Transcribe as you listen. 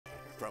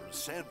from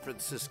San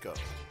Francisco,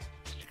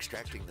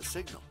 extracting the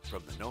signal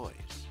from the noise.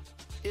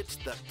 It's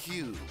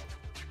theCUBE,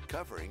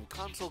 covering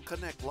Console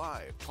Connect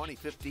Live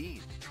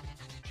 2015.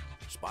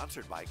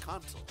 Sponsored by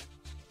Console.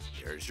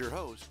 Here's your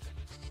host,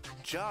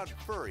 John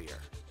Furrier.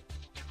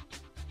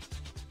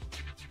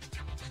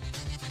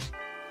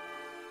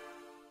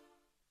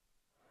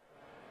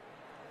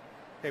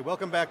 Hey,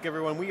 welcome back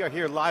everyone. We are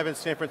here live in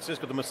San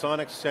Francisco, the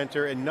Masonic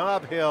Center in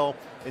Nob Hill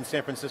in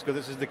San Francisco.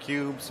 This is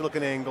theCUBE,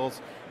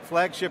 SiliconANGLE's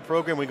flagship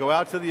program. We go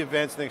out to the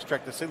events and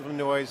extract the signal from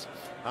noise.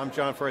 I'm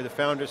John Furrier, the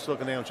founder of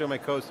SiliconANGLE. Joe, my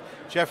co-host,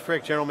 Jeff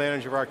Frick, general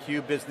manager of our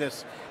CUBE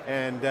business.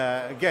 And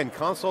again,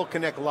 Console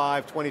Connect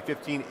Live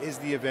 2015 is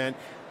the event.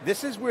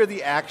 This is where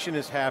the action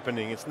is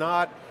happening. It's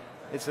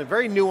a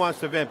very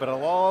nuanced event, but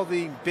all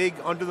the big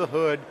under the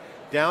hood,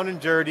 down and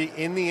dirty,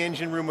 in the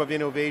engine room of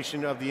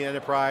innovation of the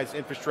enterprise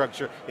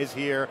infrastructure is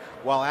here,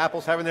 while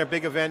Apple's having their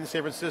big event in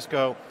San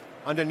Francisco.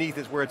 Underneath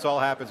is where it all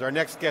happens. Our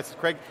next guest is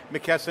Craig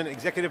McKesson,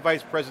 Executive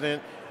Vice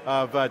President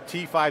of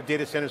T5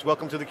 Data Centers.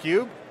 Welcome to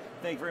theCUBE.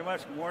 Thank you very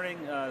much, good morning.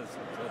 It's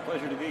a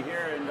pleasure to be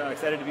here and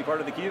excited to be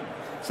part of theCUBE.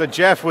 So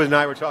Jeff and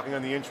I were talking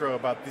on the intro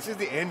about, this is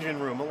the engine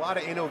room, a lot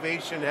of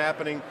innovation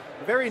happening,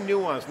 very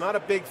nuanced, not a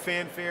big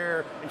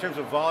fanfare in terms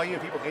of volume,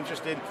 people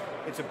interested.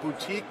 It's a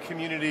boutique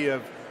community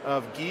of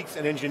geeks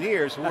and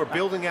engineers who are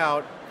building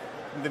out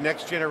the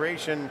next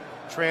generation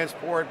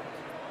transport.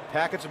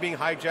 Packets are being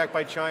hijacked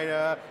by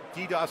China,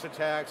 DDoS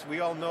attacks,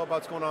 we all know about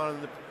what's going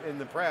on in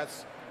the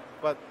press,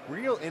 but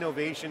real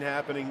innovation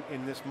happening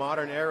in this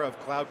modern era of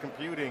cloud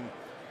computing.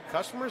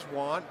 Customers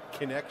want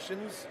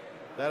connections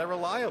that are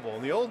reliable.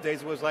 In the old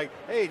days it was like,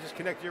 hey, just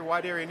connect your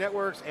wide area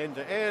networks end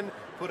to end,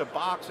 put a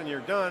box and you're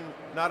done.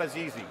 Not as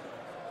easy.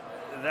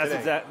 That's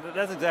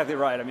exactly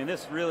right. I mean,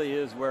 this really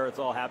is where it's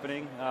all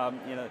happening.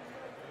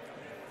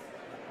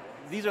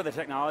 These are the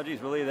technologies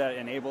really that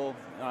enable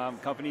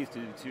companies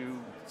to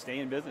stay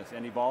in business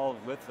and evolve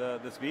with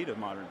the speed of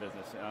modern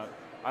business.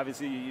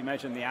 Obviously, you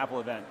mentioned the Apple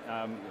event.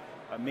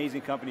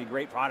 Amazing company,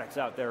 great products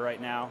out there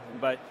right now,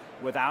 but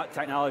without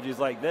technologies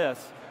like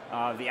this,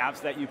 the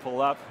apps that you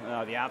pull up,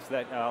 the apps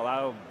that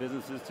allow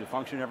businesses to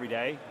function every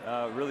day,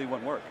 really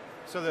wouldn't work.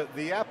 So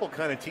the Apple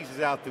kind of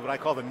teases out what I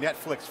call the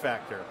Netflix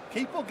factor.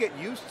 People get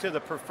used to the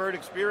preferred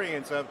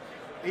experience of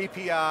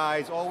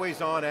APIs,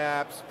 always-on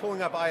apps,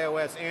 pulling up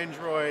iOS,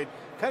 Android,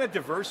 kind of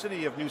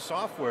diversity of new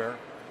software,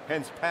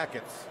 hence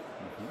packets.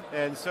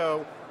 And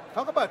so,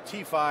 talk about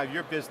T5,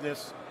 your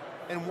business,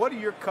 and what are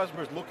your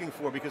customers looking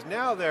for? Because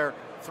now they're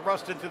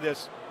thrust into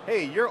this,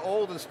 hey, your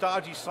old and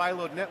stodgy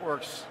siloed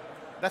networks,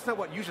 that's not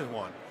what users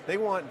want. They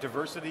want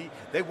diversity,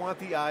 they want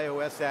the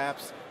iOS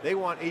apps, they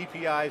want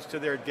APIs to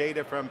their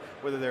data from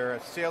whether they're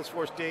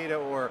Salesforce data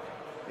or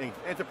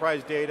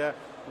enterprise data.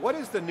 What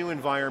is the new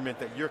environment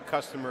that your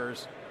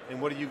customers,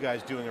 and what are you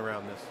guys doing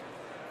around this?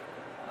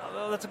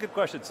 Well, that's a good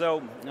question.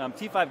 So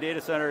T5 data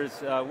centers,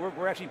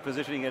 we're actually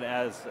positioning it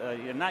as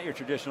not your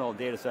traditional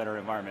data center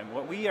environment.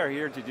 What we are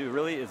here to do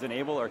really is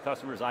enable our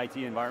customers' IT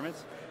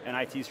environments and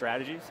IT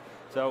strategies.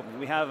 So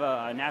we have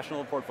a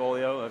national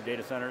portfolio of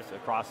data centers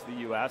across the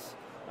US,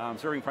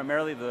 serving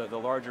primarily the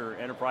larger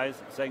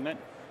enterprise segment.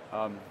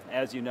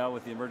 As you know,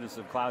 with the emergence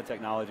of cloud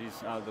technologies,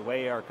 the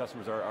way our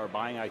customers are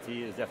buying IT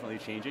is definitely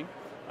changing.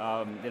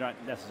 They're not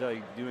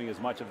necessarily doing as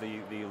much of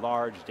the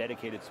large,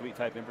 dedicated suite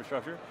type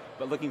infrastructure,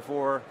 but looking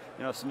for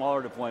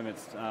smaller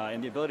deployments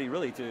and the ability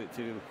really to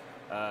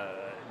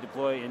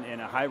deploy in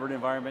a hybrid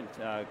environment,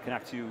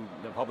 connect to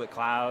the public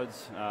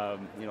clouds,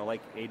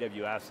 like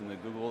AWS and the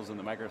Googles and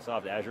the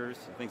Microsoft Azures,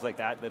 things like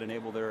that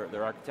enable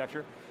their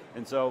architecture.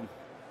 And so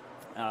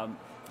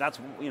that's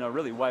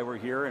really why we're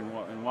here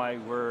and why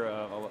we're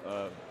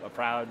a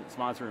proud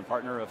sponsor and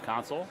partner of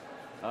Console,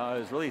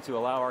 is really to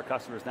allow our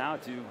customers now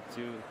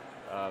to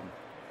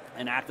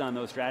enact on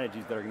those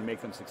strategies that are going to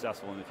make them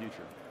successful in the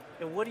future.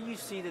 And what do you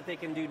see that they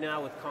can do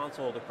now with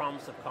Console, the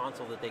promise of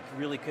Console that they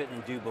really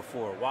couldn't do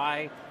before?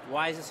 Why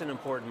is this an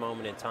important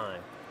moment in time?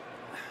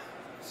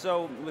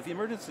 So with the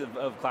emergence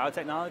of cloud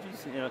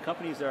technologies,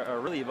 companies are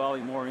really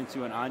evolving more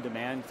into an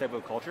on-demand type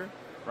of culture,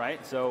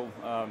 right? So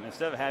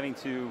instead of having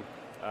to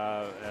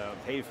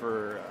pay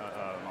for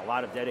a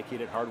lot of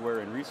dedicated hardware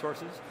and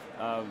resources,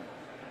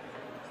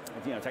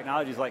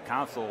 technologies like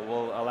Console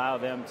will allow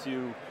them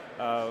to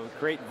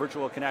create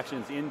virtual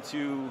connections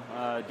into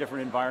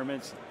different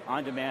environments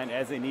on demand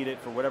as they need it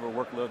for whatever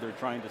workload they're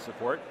trying to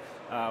support,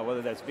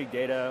 whether that's big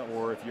data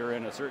or if you're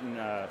in a certain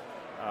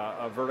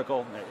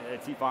vertical.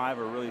 At T5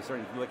 we're really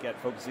starting to look at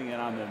focusing in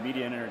on the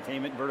media and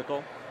entertainment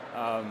vertical.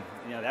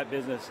 That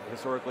business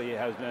historically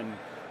has been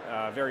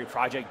very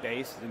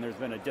project-based, and there's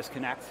been a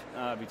disconnect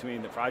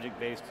between the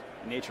project-based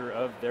nature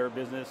of their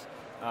business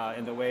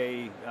and the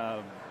way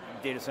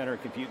data center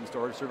compute and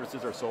storage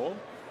services are sold.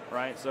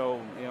 Right, so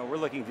we're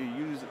looking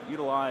to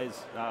utilize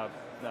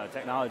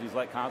technologies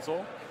like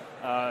Console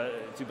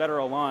to better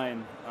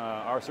align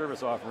our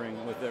service offering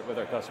with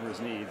our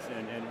customers' needs,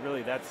 and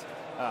really that's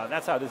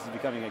how this is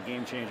becoming a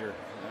game changer.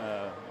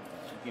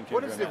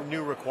 What is the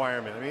new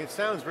requirement? I mean, it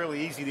sounds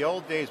really easy. The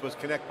old days was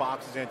connect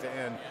boxes end to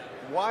end.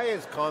 Why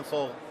is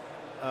Console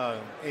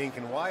Inc.,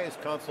 and why is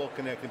Console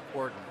Connect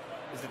important?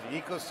 Is it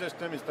the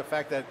ecosystem? Is it the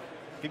fact that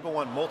people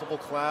want multiple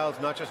clouds,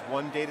 not just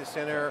one data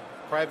center?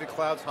 Private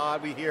cloud's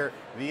hot. We hear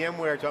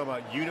VMware talking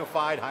about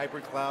unified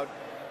hybrid cloud.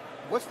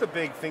 What's the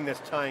big thing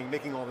that's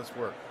making all this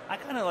work? I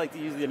kind of like to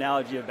use the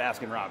analogy of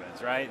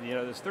Baskin-Robbins, right? You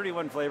know, there's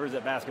 31 flavors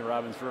at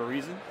Baskin-Robbins for a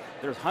reason.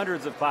 There's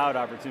hundreds of cloud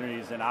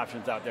opportunities and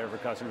options out there for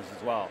customers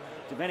as well,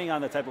 depending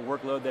on the type of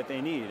workload that they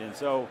need. And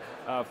so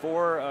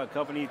for a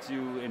company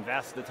to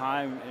invest the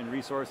time and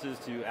resources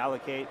to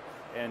allocate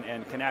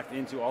and connect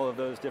into all of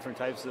those different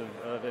types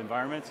of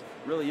environments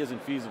really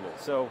isn't feasible.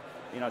 So,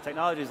 you know,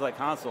 technologies like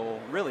Console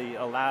really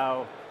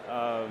allow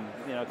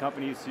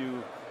companies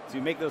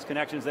to make those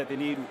connections that they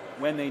need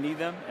when they need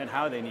them and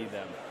how they need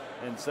them.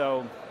 And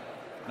so,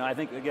 I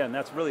think, again,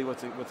 that's really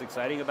what's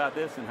exciting about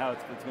this and how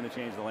it's going to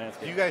change the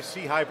landscape. Do you guys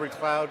see hybrid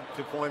cloud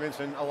deployments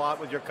and a lot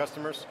with your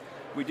customers?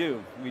 We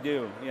do. You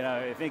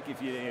know, I think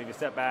if you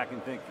step back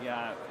and think,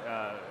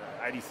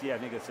 IDC, I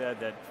think it said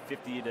that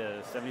 50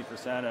 to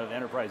 70% of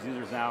enterprise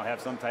users now have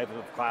some type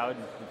of cloud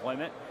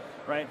deployment,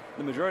 right?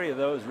 The majority of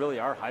those really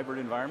are hybrid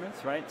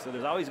environments, right? So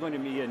there's always going to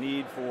be a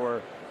need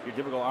for your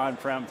typical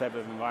on-prem type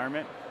of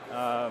environment,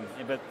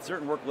 but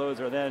certain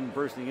workloads are then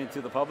bursting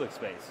into the public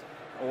space,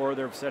 or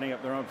they're setting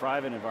up their own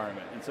private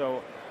environment. And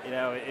so, you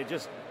know,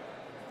 it's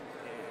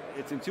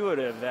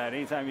intuitive that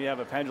anytime you have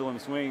a pendulum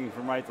swinging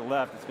from right to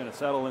left, it's going to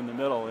settle in the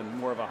middle in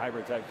more of a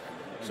hybrid type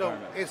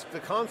environment. So is the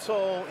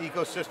console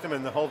ecosystem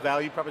and the whole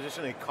value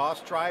proposition a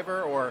cost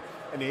driver or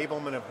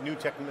enablement of new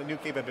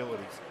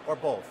capabilities, or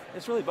both?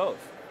 It's really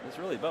both.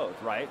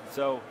 Right?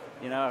 So,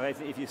 you know,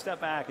 if you step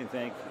back and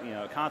think, you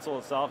know, console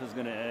itself is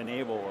going to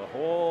enable a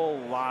whole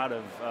lot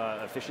of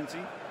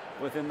efficiency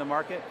within the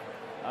market.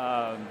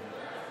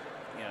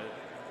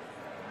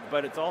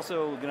 But it's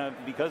also going to,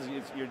 because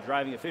you're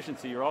driving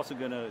efficiency, you're also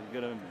going to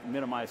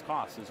minimize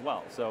costs as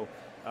well. So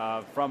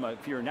from a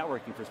pure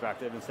networking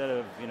perspective, instead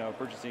of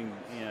purchasing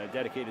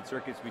dedicated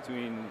circuits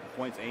between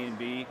points A and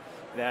B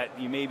that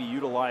you may be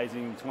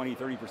utilizing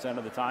 20-30%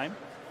 of the time,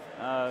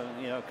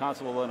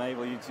 console will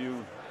enable you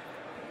to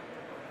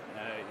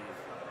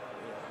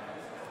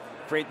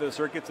create those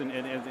circuits and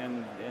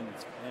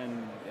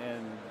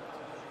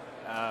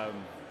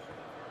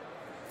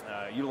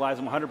utilize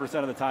them 100%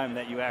 of the time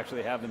that you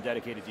actually have them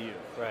dedicated to you.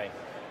 Right.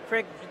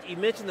 Craig, you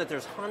mentioned that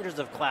there's hundreds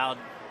of cloud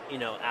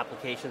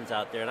applications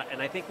out there,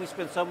 and I think we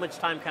spend so much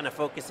time kind of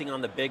focusing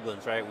on the big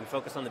ones, right? We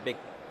focus on the big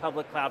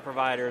public cloud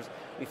providers,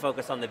 we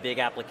focus on the big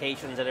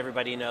applications that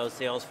everybody knows,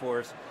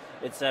 Salesforce,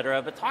 et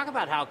cetera, but talk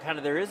about how kind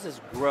of there is this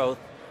growth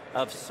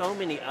of so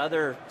many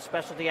other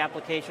specialty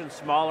applications,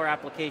 smaller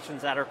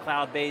applications that are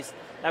cloud-based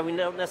that we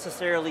don't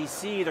necessarily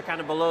see, they're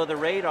kind of below the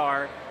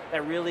radar,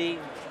 that really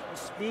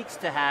speaks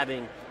to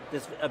having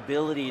this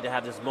ability to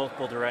have this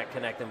multiple direct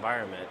connect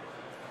environment.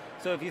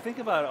 So if you think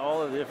about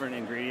all of the different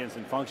ingredients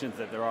and functions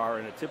that there are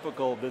in a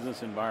typical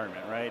business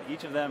environment, right?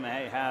 Each of them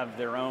have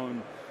their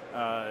own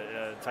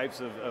types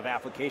of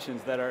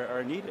applications that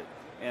are needed.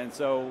 And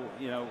so,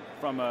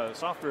 from a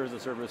software as a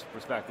service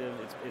perspective,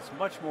 it's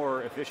much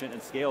more efficient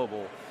and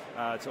scalable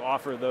to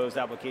offer those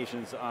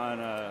applications on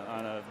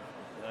a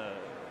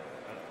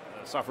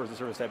software as a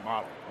service type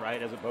model,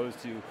 right? As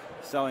opposed to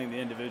selling the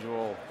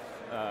individual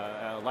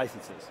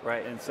licenses.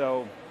 Right. And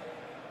so,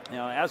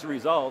 as a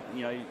result,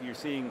 you're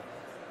seeing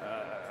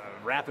a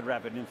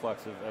rapid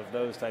influx of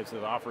those types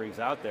of offerings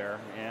out there,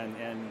 and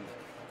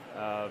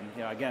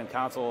again,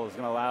 console is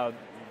going to allow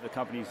the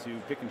companies to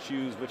pick and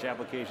choose which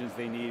applications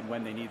they need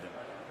when they need them.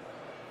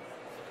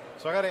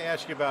 So I got to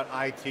ask you about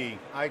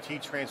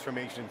IT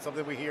transformation,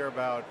 something we hear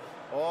about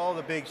all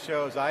the big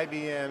shows,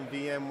 IBM,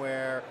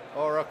 VMware,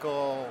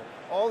 Oracle,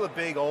 all the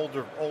big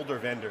older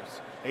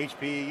vendors,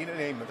 HP, you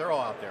name them, they're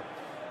all out there.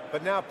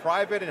 But now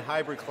private and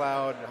hybrid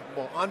cloud,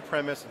 well,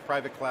 on-premise and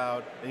private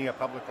cloud, and you got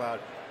public cloud,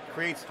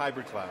 creates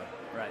hybrid cloud,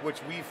 right,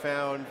 which we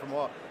found from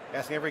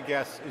asking every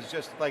guest is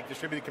just like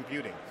distributed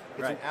computing.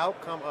 It's right, an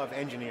outcome of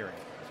engineering.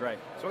 That's right.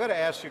 So I got to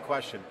ask you a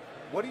question.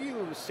 What do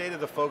you say to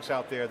the folks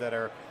out there that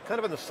are kind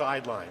of on the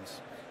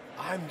sidelines?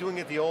 I'm doing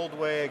it the old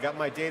way, I got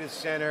my data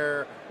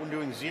center, I'm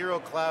doing zero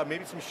cloud,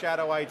 maybe some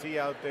shadow IT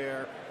out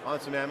there, on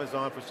some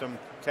Amazon for some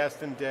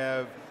test and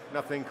dev,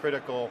 nothing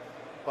critical,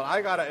 but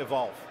I got to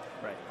evolve.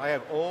 Right. I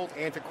have old,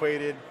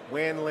 antiquated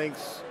WAN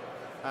links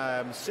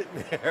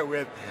sitting there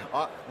with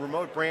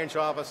remote branch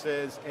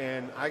offices,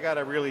 and I got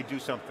to really do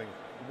something.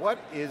 What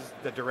is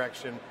the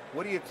direction?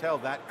 What do you tell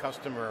that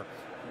customer?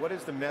 What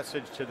is the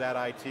message to that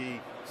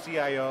IT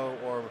CIO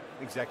or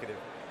executive?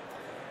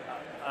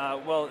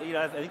 Well,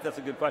 I think that's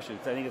a good question.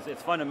 I think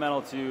it's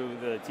fundamental to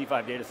the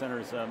T5 data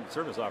center's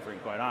service offering,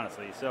 quite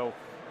honestly. So,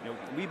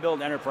 we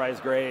build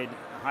enterprise-grade,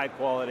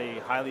 high-quality,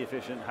 highly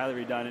efficient, highly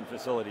redundant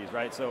facilities,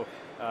 right? So,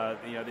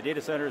 the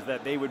data centers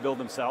that they would build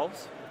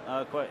themselves,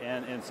 but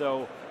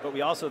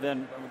we also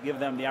then give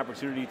them the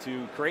opportunity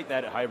to create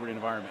that hybrid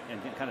environment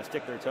and kind of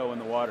stick their toe in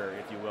the water,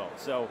 if you will.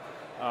 So,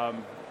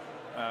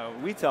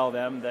 we tell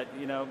them that,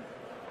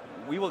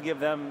 we will give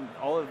them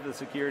all of the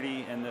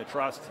security and the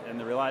trust and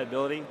the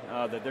reliability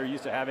that they're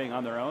used to having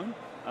on their own,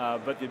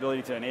 but the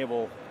ability to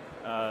enable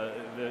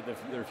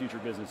their future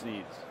business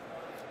needs.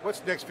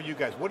 What's next for you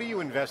guys? What are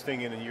you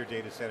investing in your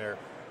data center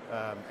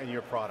and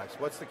your products?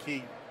 What's the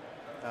key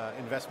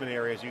investment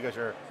areas you guys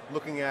are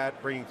looking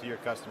at bringing to your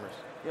customers?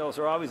 Yeah, well,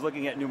 so we're always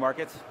looking at new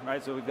markets,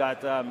 right? So we've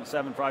got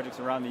 7 projects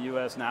around the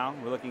US now.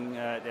 We're looking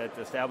at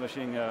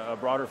establishing a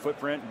broader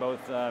footprint,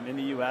 both in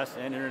the US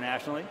and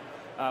internationally.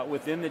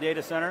 Within the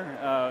data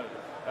center,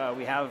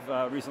 we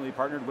have recently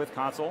partnered with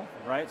Console,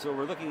 right? So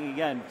we're looking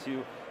again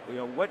to,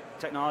 what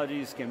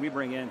technologies can we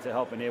bring in to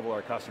help enable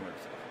our customers?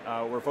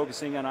 We're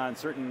focusing on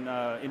certain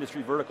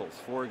industry verticals.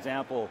 For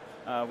example,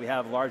 we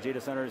have large data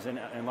centers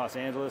in Los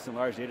Angeles and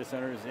large data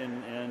centers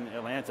in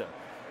Atlanta.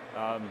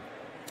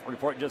 A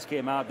report just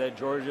came out that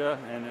Georgia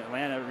and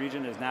Atlanta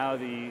region is now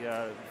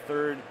the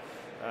third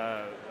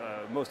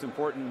most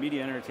important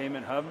media and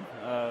entertainment hub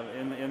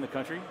in the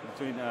country,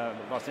 between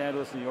Los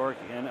Angeles, New York,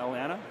 and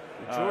Atlanta.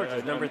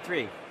 Georgia's number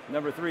 3.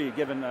 Number 3,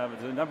 given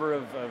the number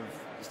of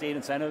state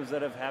incentives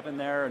that have happened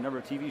there, a number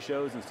of TV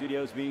shows and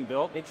studios being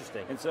built.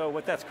 Interesting. And so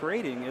what that's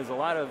creating is a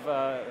lot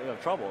of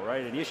trouble,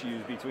 right, and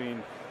issues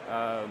between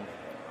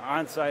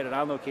on-site and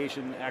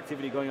on-location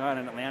activity going on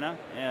in Atlanta,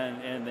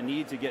 and the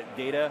need to get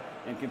data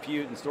and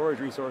compute and storage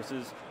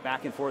resources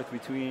back and forth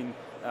between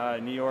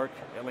New York,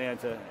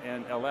 Atlanta,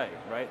 and LA,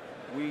 right?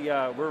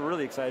 We're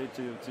really excited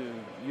to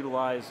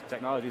utilize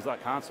technologies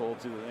like Console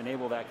to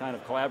enable that kind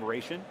of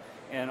collaboration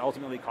and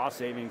ultimately cost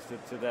savings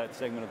to that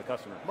segment of the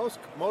customer.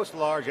 Most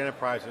large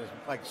enterprises,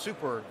 like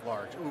super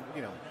large,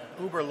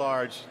 uber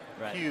large,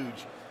 right,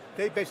 huge,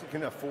 they basically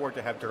can afford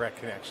to have direct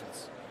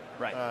connections.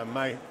 Right.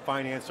 Might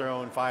finance their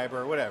own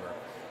fiber, whatever.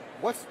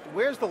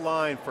 Where's the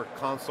line for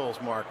Console's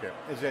market?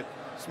 Is it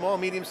small,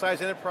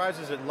 medium-sized enterprise?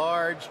 Is it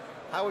large?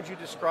 How would you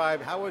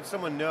describe, how would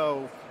someone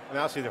know, and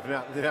obviously they're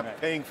not right,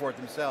 paying for it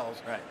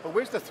themselves, right, but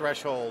where's the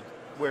threshold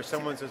where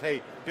someone says,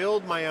 hey,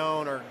 build my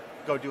own or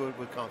go do it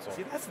with Console?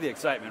 See, that's the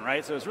excitement,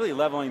 right? So it's really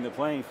leveling the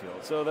playing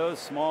field. So those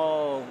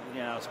small,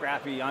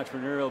 scrappy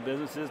entrepreneurial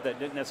businesses that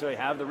didn't necessarily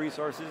have the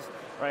resources,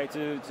 right,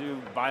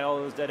 to buy all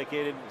those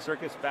dedicated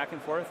circuits back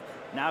and forth,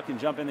 now can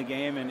jump in the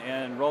game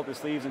and roll up their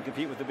sleeves and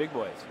compete with the big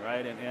boys,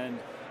 right?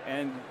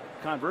 And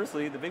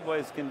conversely, the big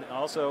boys can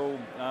also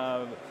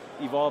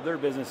evolve their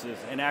businesses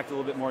and act a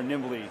little bit more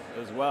nimbly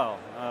as well,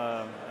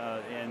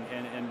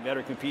 and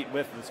better compete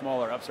with the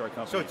smaller upstart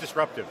companies. So it's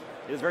disruptive.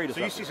 It is very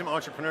disruptive. So you see some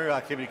entrepreneurial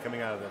activity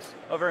coming out of this?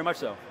 Oh, very much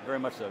so,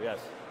 yes.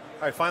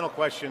 All right, final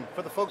question.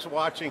 For the folks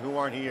watching who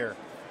aren't here,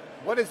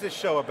 what is this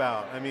show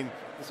about? I mean,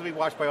 this will be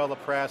watched by all the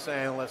press,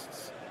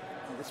 analysts.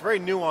 It's a very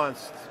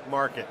nuanced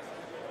market.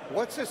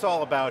 What's this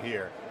all about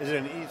here? Is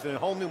it a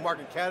whole new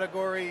market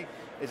category?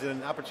 Is it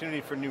an opportunity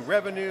for new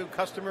revenue,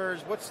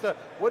 customers?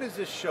 What is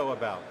this show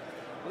about?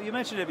 Well, you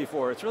mentioned it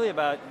before. It's really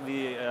about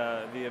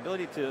the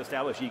ability to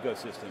establish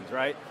ecosystems,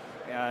 right?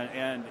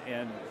 And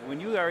when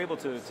you are able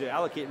to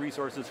allocate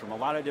resources from a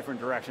lot of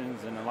different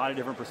directions and a lot of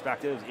different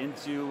perspectives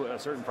into a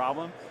certain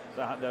problem,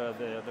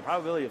 the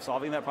probability of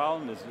solving that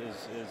problem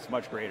is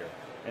much greater.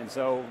 And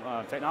so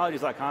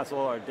technologies like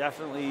Console are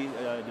definitely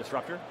a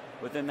disruptor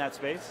within that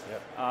space.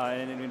 Yep.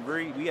 And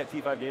we at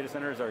T5 Data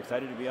Centers are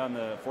excited to be on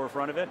the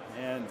forefront of it,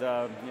 and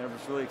we're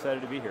just really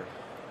excited to be here.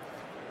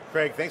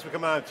 Craig, thanks for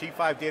coming on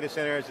T5 Data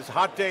Centers. It's a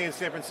hot day in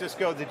San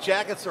Francisco. The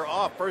jackets are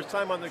off. First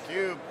time on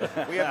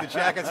theCUBE. We have the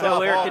jackets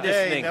off air all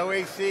conditioning. day, no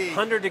AC.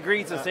 100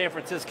 degrees in San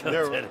Francisco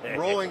They're today.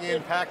 rolling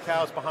in, packed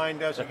house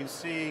behind us. You can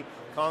see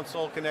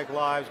Console Connect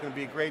Live. It's going to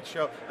be a great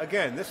show.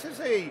 Again, this is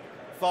a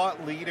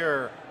thought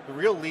leader, the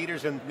real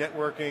leaders in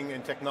networking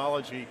and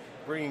technology,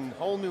 bringing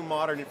whole new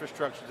modern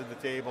infrastructure to the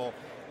table.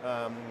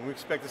 We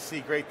expect to see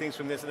great things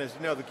from this, and as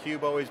you know,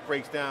 theCUBE always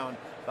breaks down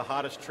the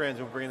hottest trends,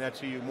 and we're bringing that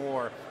to you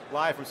more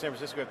live from San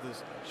Francisco after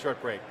this short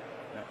break.